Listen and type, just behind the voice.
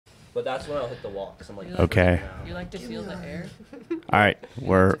But that's when I'll hit the wall, because I'm like, Okay. You like to feel the air? All right.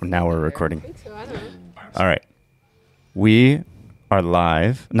 We're recording. I think so. I don't know. All right. We are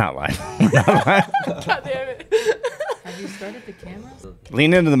live. Not live. We're not live. God damn it. Have you started the cameras?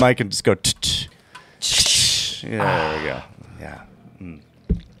 Lean into the mic and just go. Yeah, there we go. Yeah.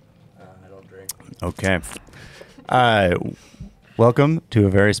 I don't drink. Okay. Welcome to a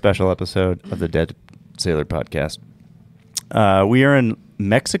very special episode of the Dead Sailor Podcast. We are in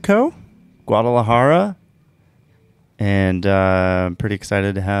Mexico, Guadalajara, and I'm pretty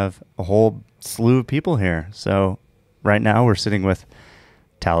excited to have a whole slew of people here. So right now we're sitting with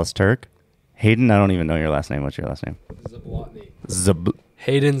Talis Turk. Hayden, I don't even know your last name. What's your last name? Zablotny.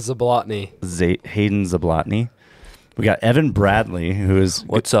 Hayden Zablotny. Hayden Zablotny. We got Evan Bradley, who is...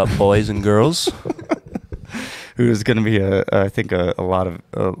 What's up, boys and girls? who is going to be, I think, a lot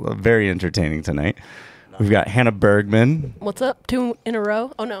of very entertaining tonight. We've got Hannah Bergman. What's up? 2 in a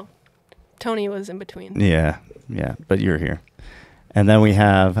row? Oh, no. Tony was in between. Yeah, but you're here. And then we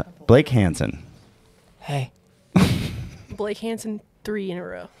have Blake Hansen. Hey. Blake Hansen, 3 in a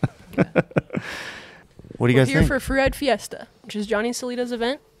row. What do you guys We're here think? for Free Ride Fiesta, which is Johnny Solito's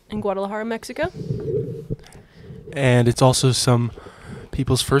event in Guadalajara, Mexico. And it's also some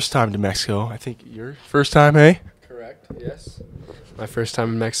people's first time to Mexico. I think your first time, hey? Correct, yes. My first time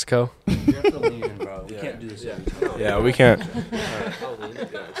in Mexico. You have to lean in, bro. We can't do this. Yeah, we can't.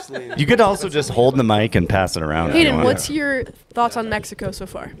 You could also just hold the mic and pass it around. if you Hayden, want. what's your thoughts on Mexico so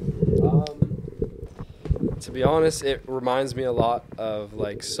far? To be honest, it reminds me a lot of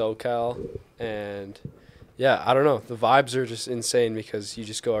like SoCal, and yeah, I don't know. The vibes are just insane because you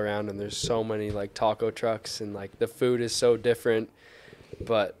just go around and there's so many like taco trucks and like the food is so different,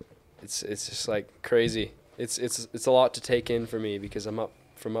 but it's just like crazy. It's a lot to take in for me because I'm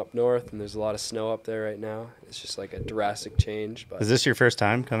from up north and there's a lot of snow up there right now. It's just like a drastic change. But Is this your first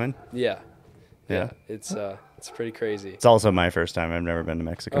time coming? yeah, Yeah. it's pretty crazy. It's also my first time. I've never been to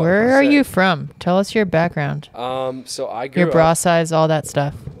Mexico. Oh, Where are sick. you from? Tell us your background. So I grew Your up. bra size, all that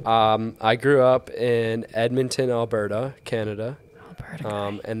stuff. I grew up in Edmonton, Alberta, Canada. Alberta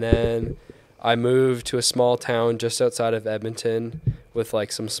guy. And then I moved to a small town just outside of Edmonton with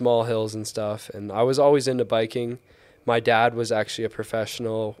like some small hills and stuff. And I was always into biking. My dad was actually a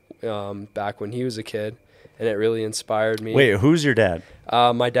professional back when he was a kid, and it really inspired me. Wait, who's your dad?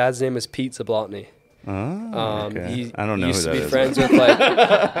 My dad's name is Pete Zablotny. Oh, okay. He I don't know used who to that be is. friends with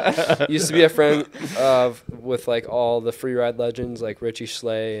like used to be a friend with like all the free ride legends like Richie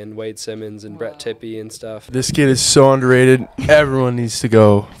Schley and Wade Simmons and Brett Tippie and stuff. This kid is so underrated. Everyone needs to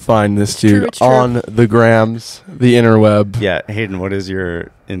go find this dude It's true. on the grams, the interweb. Yeah, Hayden, what is your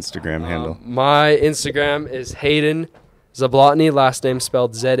Instagram handle? My Instagram is Hayden Zablotny, last name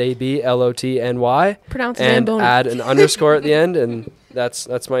spelled Zablotny, Pronounce and Zamboni. add an underscore at the end, and that's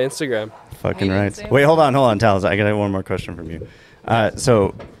my Instagram. Fucking Hayden, right. say Wait, hold on, Talis. I got one more question from you.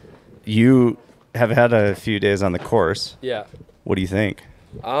 So you have had a few days on the course. Yeah. What do you think?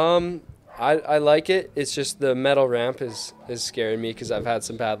 I like it. It's just the metal ramp is scaring me because I've had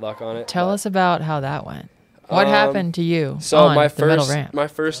some bad luck on it. Tell but- us about how that went. What happened to you So on my the metal first ramp? my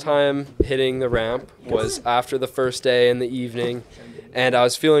first time hitting the ramp was after the first day in the evening, and I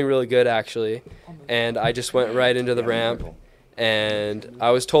was feeling really good actually, and I just went right into the ramp, and I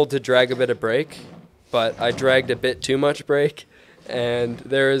was told to drag a bit of brake, but I dragged a bit too much brake, and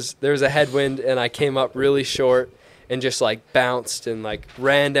there was a headwind, and I came up really short and just like bounced and like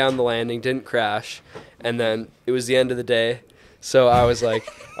ran down the landing, didn't crash, and then it was the end of the day. So I was like,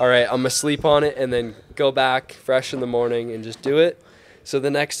 all right, I'm going to sleep on it and then go back fresh in the morning and just do it. So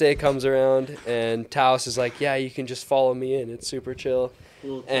the next day comes around and Talis is like, yeah, you can just follow me in. It's super chill.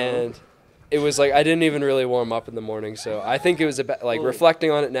 And it was like I didn't even really warm up in the morning. So I think it was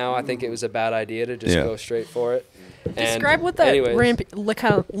reflecting on it now, I think it was a bad idea to just go straight for it. Describe what that anyways, ramp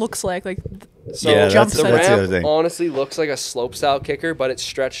kind of looks like. So Yeah, jump that's the site. the ramp other thing. honestly looks like a slopestyle kicker, but it's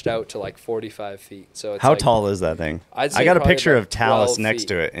stretched out to like 45 feet. So it's How like, tall is that thing? I'd I say got a probably picture about of Talis 12 next feet.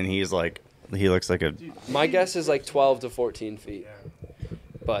 to it, and he looks like a... My guess is like 12 to 14 feet.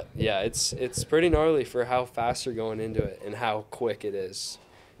 But yeah, it's pretty gnarly for how fast you're going into it and how quick it is.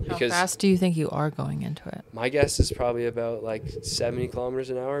 How fast do you think you are going into it? My guess is probably about like 70 kilometers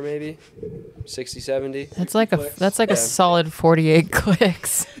an hour, maybe 60, 70. That's like a solid 48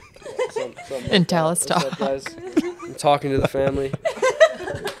 clicks. In Talis What's talk. up, guys? I'm talking to the family.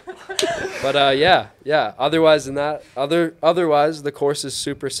 But yeah. Otherwise the course is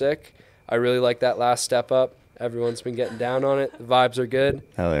super sick. I really like that last step up. Everyone's been getting down on it. The vibes are good.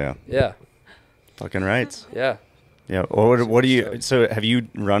 Hell yeah. Yeah. Fucking rights. Yeah. Yeah. What do you... So have you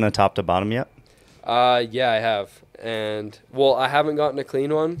run a top to bottom yet? Yeah, I have. And, well, I haven't gotten a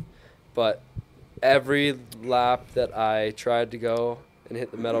clean one, but every lap that I tried to go and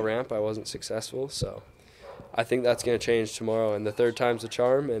hit the metal ramp, I wasn't successful. So I think that's going to change tomorrow, and the third time's a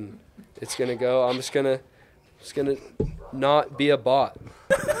charm, and it's going to go. I'm just going to not be a bot.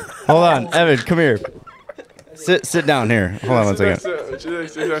 Hold on, Evan, come here. Sit down here. Hold on one second.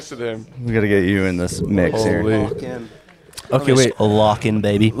 Sit next to him. We gotta get you in this mix here. Okay, wait. A lock in,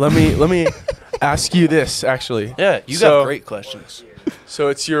 baby. Let me ask you this, actually. Yeah, you So- got great questions. So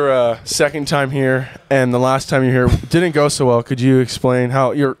it's your second time here, and the last time you were here didn't go so well. Could you explain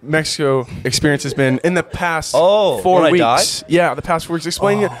how your Mexico experience has been in the past 4 when I weeks? died? Yeah, the past 4 weeks.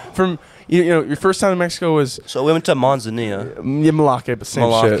 Explain it from your first time in Mexico was So we went to Manzanilla. Malake, but same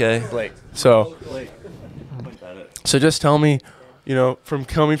shit. Malake. So just tell me, from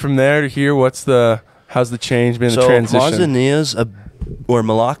coming from there to here, how's the change been, the So transition? Manzanilla's or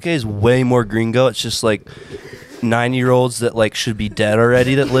Malake is way more gringo. It's just like 9-year-olds that like should be dead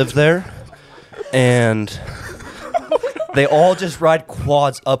already that live there, and they all just ride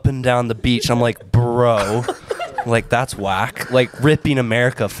quads up and down the beach. I'm like, bro, like that's whack. Like ripping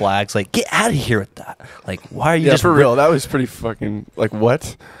America flags. Like get out of here with that. Like why are you Yeah, just for real. That was pretty fucking like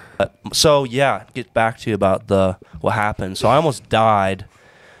what? So yeah, get back to you about what happened. So I almost died.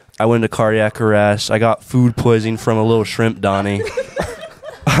 I went into cardiac arrest. I got food poisoning from a little shrimp Donnie.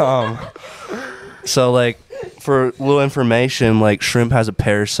 So like for a little information, like shrimp has a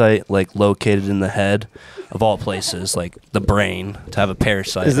parasite like located in the head of all places, like the brain, to have a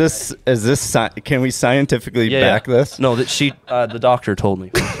parasite. Is this can we scientifically back this? No, that the doctor told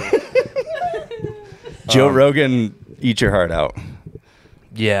me. Joe Rogan, eat your heart out.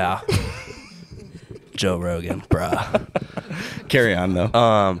 Yeah. Joe Rogan, bruh. Carry on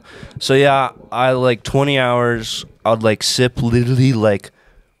though. So yeah, I like 20 hours. I would like sip literally like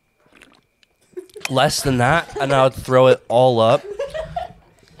less than that, and I would throw it all up.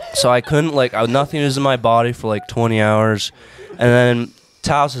 So I couldn't nothing was in my body for like 20 hours, and then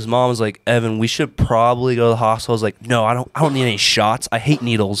Taos's mom was like, "Evan, we should probably go to the hospital." I was like, "No, I don't need any shots. I hate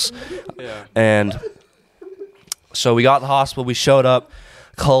needles." Yeah. And so we got to the hospital. We showed up.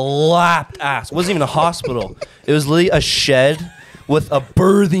 Clapped ass. It wasn't even a hospital. It was literally a shed with a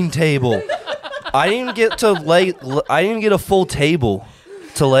birthing table. I didn't get a full table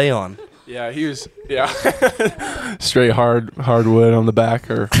to lay on. Yeah, he was straight hardwood on the back,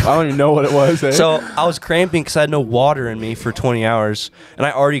 or I don't even know what it was. Eh? So I was cramping because I had no water in me for 20 hours, and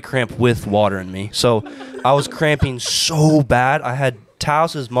I already cramped with water in me. So I was cramping so bad. I had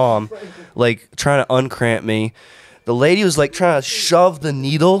Taos's mom like trying to uncramp me. The lady was like trying to shove the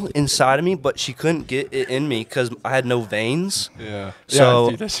needle inside of me, but she couldn't get it in me because I had no veins. Yeah. So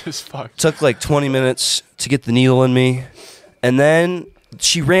dude, that's just fucked. took like 20 minutes to get the needle in me, and then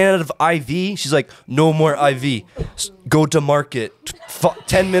she ran out of IV. She's like, "No more IV. Go to market.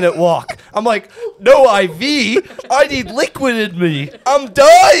 10-minute walk." I'm like, "No IV. I need liquid in me. I'm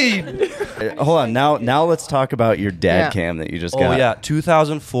dying." Hold on. Now let's talk about your dad Yeah. cam that you just Oh got. yeah,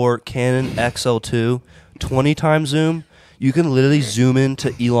 2004 Canon XL2, 20 times zoom. You can literally zoom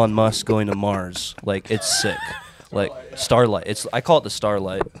into Elon Musk going to Mars. Like it's sick. Like starlight. I call it the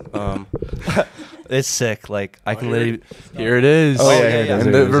starlight. It's sick. Like I can literally. Here it is. Oh, yeah, yeah, here it yeah. is,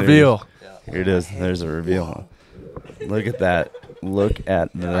 And here the it is, reveal. Here it is. There's a reveal. Look at that. Look at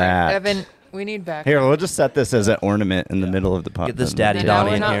that. Evan, we need back. Here, we'll just set this as an ornament in the middle of the pot. Get this daddy And now Donnie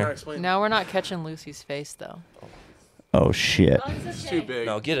we're in not, here. now we're not catching Lucy's face though. Oh shit. It's too big.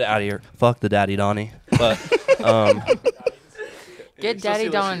 No, get it out of here. Fuck the daddy Donnie. But Get Daddy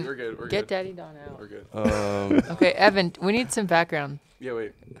Don. We're good. Get Daddy Don out. We're good. Okay, Evan, we need some background. Yeah,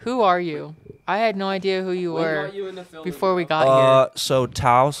 wait. Who are you? I had no idea who you were before we got here. So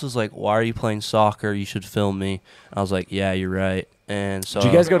Taos was like, "Why are you playing soccer? You should film me." I was like, "Yeah, you're right." And so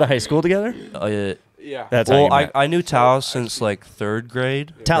Did you guys go to high school together? Yeah. That's how you well, met. I knew Taos since like 3rd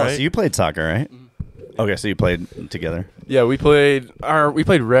grade. Talos, right? you played soccer, right? Okay, so you played together. Yeah, we played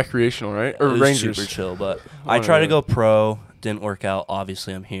recreational, right? Or It was Rangers. super chill, but One I tried or to the go pro. Didn't work out.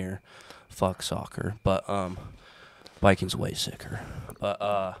 Obviously, I'm here. Fuck soccer, but Vikings way sicker.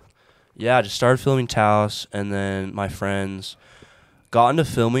 But yeah, I just started filming Taos, and then my friends got into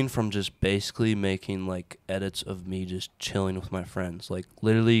filming from just basically making like edits of me just chilling with my friends, like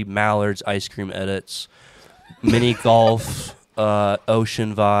literally Mallard's ice cream edits, mini golf,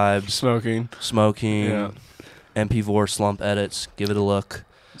 ocean vibes, smoking, Yeah. MP4 slump edits. Give it a look.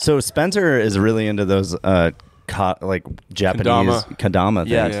 So Spencer is really into those like Japanese Kadama things.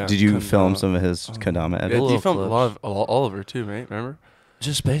 Yeah. Did you Kendama. film some of his Kadama Yeah, edits? you filmed a clips. lot of Oliver too, right? Remember?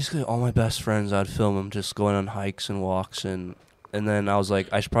 Just basically all my best friends, I'd film them just going on hikes and walks and and then I was like,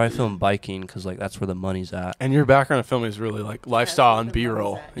 I should probably film biking because like that's where the money's at. And your background of filming is really like lifestyle and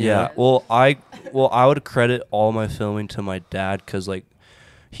B-roll. Yeah. Well, I would credit all my filming to my dad because like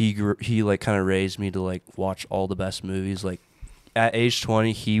he like kind of raised me to like watch all the best movies. Like at age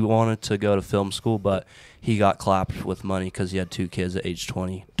 20, he wanted to go to film school, but he got clapped with money because he had 2 kids at age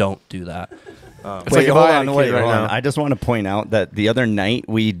 20. Don't do that. Wait, hold on. I just want to point out that the other night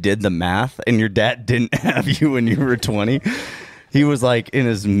we did the math, and your dad didn't have you when you were 20. He was like in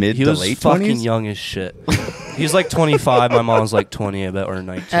his mid to late 20s. He was fucking young as shit. He's like 25. My mom's like 20, I bet, or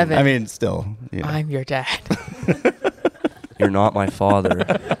 19. Evan, I mean, still. Yeah. I'm your dad. You're not my father.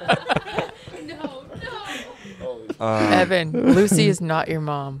 Evan, Lucy is not your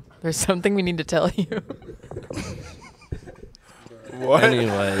mom. There's something we need to tell you. What?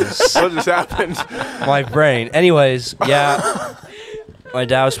 Anyways. What just happened? My brain. Anyways, yeah. My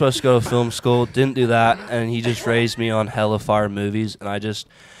dad was supposed to go to film school. Didn't do that. And he just raised me on hella fire movies. And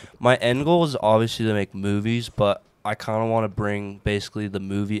my end goal is obviously to make movies, but I kind of want to bring basically the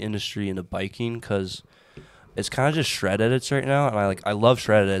movie industry into biking because it's kind of just shred edits right now. And I love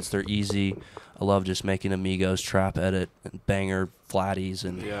shred edits. They're easy. I love just making amigos, trap edit, and banger flatties,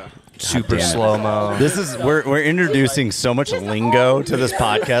 and super slow-mo. This is we're introducing so much lingo to this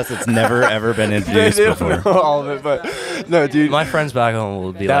podcast that's never ever been introduced before. All of it, but no, dude. My friends back home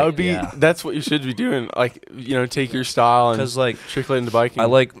will be that like, would be that's what you should be doing. Like, you know, take your style and like trickle it into biking. I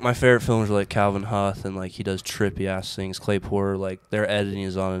like my favorite films are like Calvin Huth, and like he does trippy ass things. Clay Porter, like their editing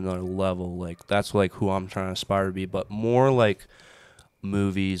is on another level. Like that's like who I'm trying to aspire to be, but more like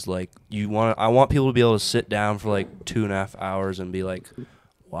movies. Like I want people to be able to sit down for like 2.5 hours and be like,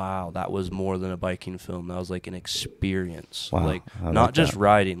 wow, that was more than a biking film. That was like an experience. Wow, like I not like just that.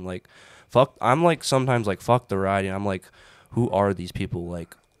 riding. Like I'm like sometimes like fuck the riding. I'm like, who are these people?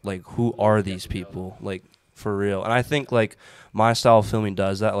 Like who are these people? Like for real. And I think like my style of filming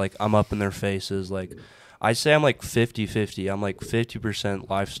does that. Like I'm up in their faces. Like I say I'm like 50-50. I'm like 50%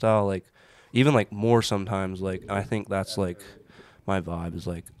 lifestyle. Like even like more sometimes. Like and I think that's like my vibe is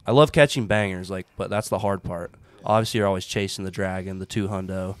like I love catching bangers, like, but that's the hard part. Obviously, you're always chasing the dragon, the 2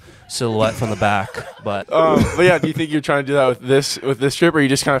 hundo silhouette from the back. But yeah, do you think you're trying to do that with this trip, or are you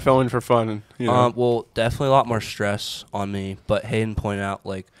just kind of filming for fun? And, you know? Well, definitely a lot more stress on me. But Hayden pointed out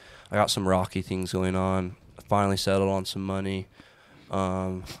like I got some rocky things going on. I finally settled on some money.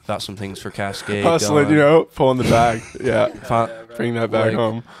 Got some things for Cascade. Hustling, going. you know, pulling the bag. Yeah, bring that back like,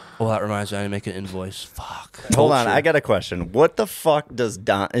 home. Well, that reminds me, I need to make an invoice. Fuck. Hold on, I got a question. What the fuck does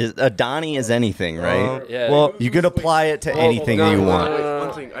Donnie is anything, right? Yeah. Well, you could apply it to anything that you want.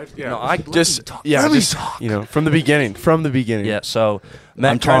 One thing, just you know, from the beginning. Yeah, so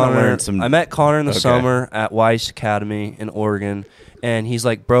I'm trying to learn some. I met Connor in the Okay. summer at Weiss Academy in Oregon, and he's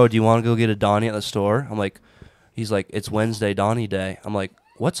like, bro, do you want to go get a Donnie at the store? I'm like, he's like, it's Wednesday Donnie Day. I'm like,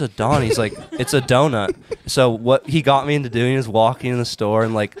 what's a Donnie? He's like, it's a donut. So what he got me into doing is walking in the store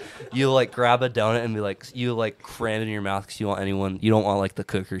and like you like grab a donut and be like, you like cram it in your mouth because you don't want like the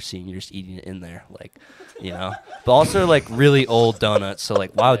cooker scene. You're just eating it in there, like, you know. But also like really old donuts. So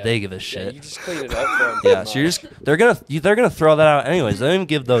like, why would they give a shit? You just clean it up for them. Yeah, so they're gonna throw that out anyways. They don't even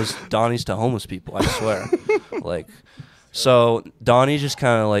give those Donnies to homeless people, I swear. Like, so Donnie just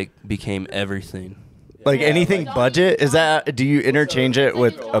kind of like became everything. Like anything budget? Is that? Do you interchange it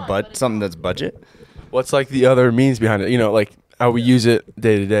with something that's budget? What's like the other means behind it? You know, like how we use it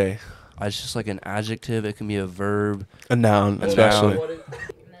day to day. It's just like an adjective. It can be a verb. A noun, especially.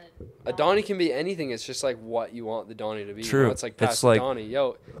 A Donnie can be anything. It's just like what you want the Donnie to be. True. You know, it's like past It's like- Donnie.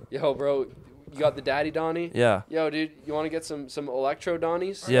 Yo, bro, you got the daddy Donnie? Yeah. Yo, dude, you want to get some electro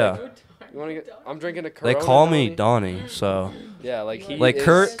Donnies? Yeah. You want to get? I'm drinking a They Corona call me Donnie. Donnie, so Yeah, like he. like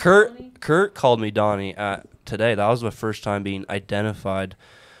is, Kurt called me Donnie at today. That was the first time being identified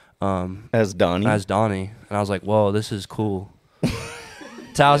As Donnie. as Donnie, and I was like, whoa, this is cool.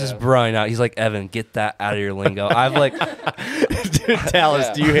 Talos is brawling out. He's like, Evan, get that out of your lingo. I've like, Talos,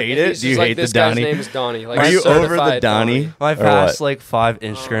 Yeah. do you hate it? He's Do you just like, hate the this guy's Donnie? name is Donnie. Like Are you over the certified Donnie? my Or past what? like 5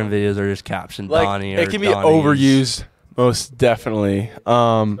 Instagram videos are just captioned Like Donnie. Or it can be Donnies. overused, most definitely.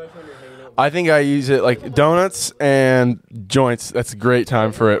 I think I use it like donuts and joints. That's a great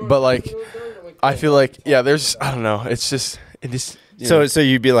time for it. But like, I feel like I don't know. It's just you know. So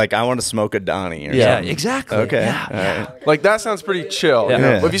you'd be like, I want to smoke a Donnie. Or Yeah, something. exactly. Okay. Yeah. All right. Like that sounds pretty chill. Yeah. You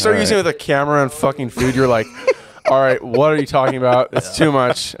know? Yeah, But if you start all using it with a camera and fucking food, you're like, all right, what are you talking about? It's too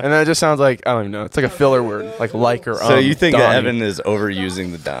much. And then it just sounds like, I don't even know. It's like a filler word, like or So you think that Donnie. Evan is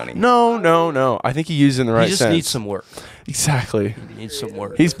overusing the Donnie? No. I think he used it in the right He just sense. needs some work. Exactly. He needs some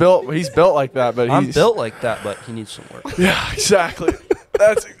work. He's built like that, but I'm he's built like that, but he needs some work. Yeah, exactly.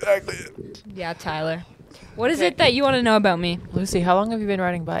 That's exactly it. Yeah, Tyler. What is it that you want to know about me? Lucy, how long have you been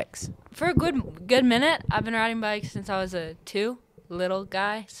riding bikes? For a good minute, I've been riding bikes since I was a little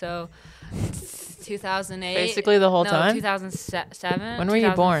guy. So 2008. Basically the whole time? 2007. When were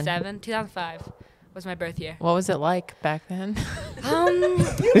you born? 2005 was my birth year. What was it like back then?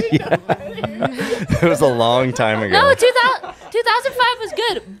 It was a long time ago. No, 2005 was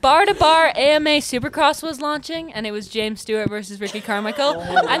good. Bar to Bar AMA Supercross was launching, and it was James Stewart versus Ricky Carmichael.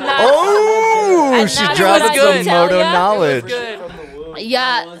 And that's she what dropped I some would tell moto ya. knowledge.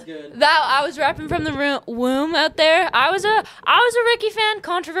 Yeah, that I was rapping from the womb out there. I was a Ricky fan.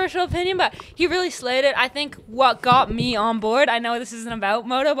 Controversial opinion, but he really slayed it. I think what got me on board. I know this isn't about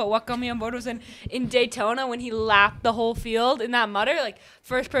moto, but what got me on board was in Daytona when he lapped the whole field in that mutter, like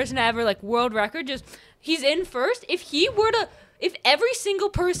first person to ever like world record. Just he's in first. If every single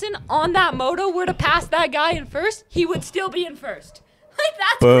person on that moto were to pass that guy in first, he would still be in first. Like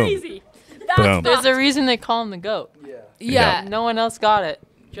that's Boom. crazy. Boom. There's a reason they call him the GOAT. Yeah. No one else got it.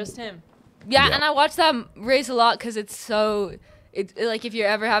 Just him. Yeah, Yeah. and I watch that race a lot because it's so. Like if you're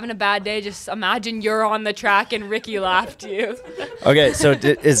ever having a bad day, just imagine you're on the track and Ricky laughed you. Okay, so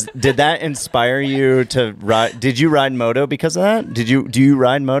did that inspire you to ride? Did you ride moto because of that? Do you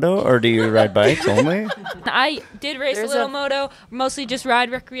ride moto or do you ride bikes only? I did race There's a little a- moto, mostly just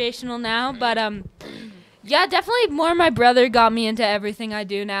ride recreational now, but yeah, definitely more my brother got me into everything I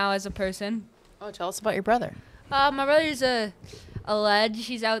do now as a person. Oh, tell us about your brother. My brother's a ledge.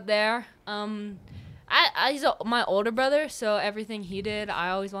 He's out there. He's my older brother, so everything he did, I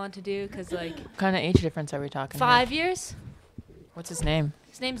always wanted to do because like What kind of age difference are we talking? 5 here? years. What's his name?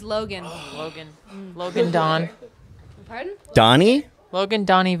 His name's Logan. Logan. Logan Don. Pardon? Donnie? Logan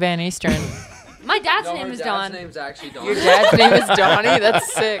Donnie Van Eastern. My dad's name is Don. name's actually Don. Your dad's name is Donnie?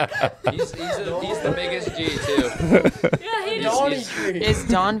 That's sick. He's the biggest G too. Yeah, he Is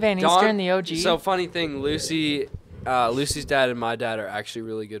Don Van Eastern the OG? So funny thing, Lucy's dad and my dad are actually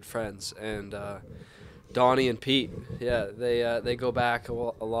really good friends, and Donnie and Pete, yeah, they go back a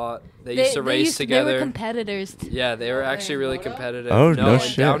lot. They used to race together. They were competitors. Yeah, they were actually really competitive. Oh, no in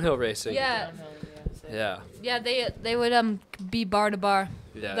shit. downhill racing. Yeah, Yeah. yeah. They would be bar to bar.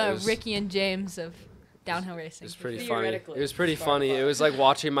 Yeah, The it was- Ricky and James of downhill It racing. was pretty funny. It was pretty funny. It was like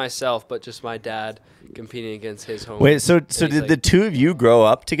watching myself, but just my dad competing against his homie. Wait, so he's did like- the two of you grow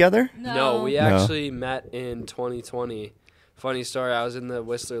up together? No, we No. actually met in 2020. Funny story. I was in the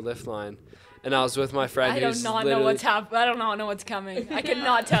Whistler lift line, and I was with my friend. I do who's not know literally- what's happening. I do not know what's coming. I could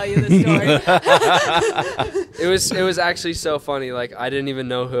not tell you the story. It was actually so funny. Like I didn't even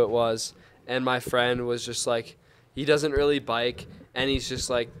know who it was, and my friend was just like, he doesn't really bike, and he's just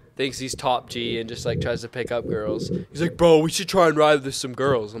like thinks he's top G and just like tries to pick up girls. He's like, bro, we should try and ride with some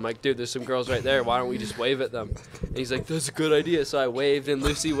girls. I'm like, dude, there's some girls right there. Why don't we just wave at them? And he's like, that's a good idea. So I waved, and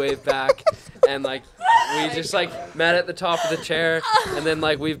Lucy waved back, and like we just like met at the top of the chair, and then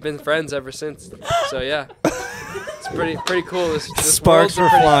like we've been friends ever since. So yeah. It's pretty cool. This Sparks world's a were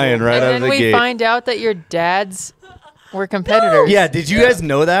pretty flying cool- right and out then of the we gate. find out that your dads were competitors. Yeah, did you guys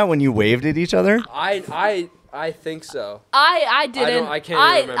know that when you waved at each other? I think so. I didn't. I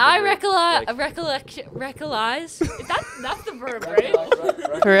can't even remember I the- recollect. That's the verb,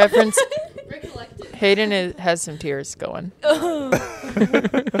 right? For reference, Recollected. Hayden has some tears going.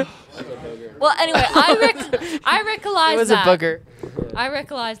 Well, anyway, I recollized It was that. a booger. I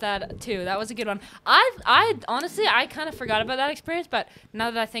recollized that too. That was a good one. I honestly I kind of forgot about that experience, but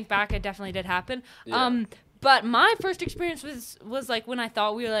now that I think back, it definitely did happen. Yeah. But my first experience was like when I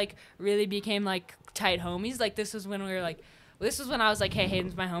thought we like really became like tight homies. Like this was when we were like. This was when I was like, hey,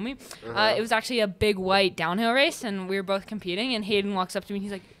 Hayden's my homie. It was actually a big white downhill race, and we were both competing, and Hayden walks up to me, and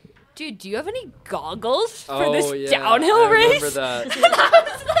he's like, dude, do you have any goggles for this downhill I race? remember that. And I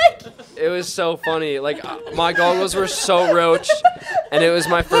was like, It was so funny. Like my goggles were so roached, and it was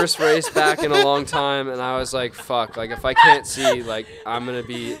my first race back in a long time, and I was like, fuck. Like if I can't see, like I'm gonna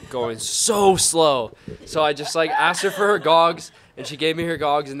be going so slow. So I just like asked her for her gogs. And she gave me her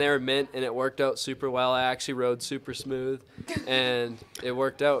gogs, and they were mint, and it worked out super well. I actually rode super smooth, and it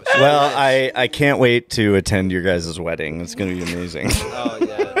worked out. super Well, nice. I can't wait to attend your guys' wedding. It's going to be amazing. Oh,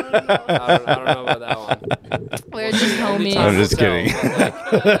 yeah. I don't know about that one. we're just homies. I'm just Time will kidding.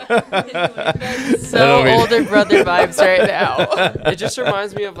 tell, but, like, So mean- older brother vibes right now. it just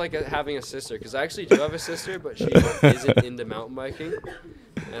reminds me of like having a sister, because I actually do have a sister, but she isn't into mountain biking.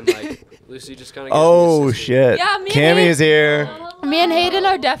 And like Lucy just kind of. Oh, shit. Yeah, me and Cammy Hayden- is here. Me and Hayden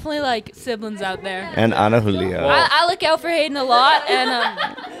are definitely like siblings out there. And Ana Julia. I look out for Hayden a lot, and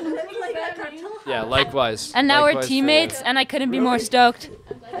Yeah, likewise. now we're Likewise for teammates, me. and I couldn't be more stoked.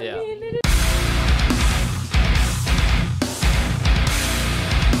 Yeah.